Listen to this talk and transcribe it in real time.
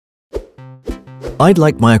I'd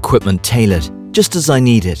like my equipment tailored, just as I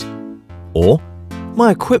need it. Or,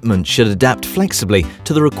 my equipment should adapt flexibly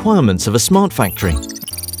to the requirements of a smart factory.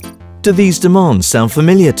 Do these demands sound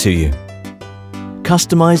familiar to you?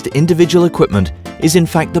 Customized individual equipment is in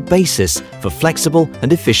fact the basis for flexible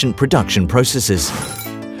and efficient production processes.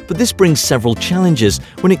 But this brings several challenges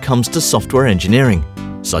when it comes to software engineering,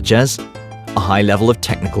 such as a high level of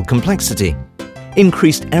technical complexity,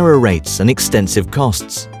 increased error rates and extensive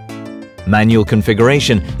costs. Manual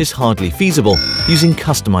configuration is hardly feasible using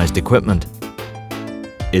customized equipment.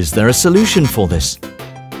 Is there a solution for this?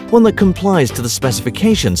 One that complies to the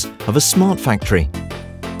specifications of a smart factory.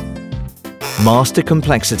 Master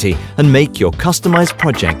complexity and make your customized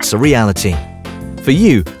projects a reality. For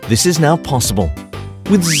you, this is now possible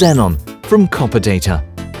with Zenon from COPA-DATA.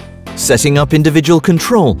 Setting up individual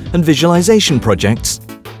control and visualization projects.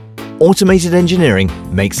 Automated engineering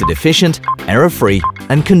makes it efficient, error-free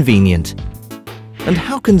and convenient. And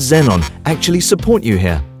how can Zenon actually support you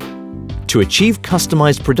here? To achieve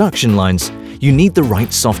customized production lines, you need the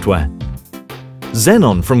right software.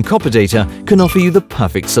 Zenon from COPA-DATA can offer you the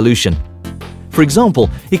perfect solution. For example,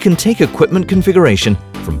 it can take equipment configuration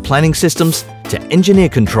from planning systems to engineer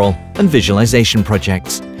control and visualization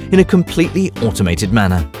projects in a completely automated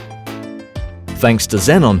manner. Thanks to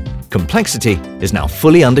Zenon, complexity is now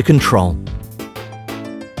fully under control.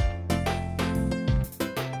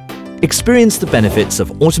 Experience the benefits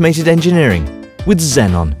of automated engineering with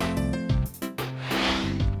Zenon.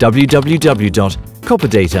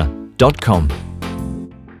 www.copadata.com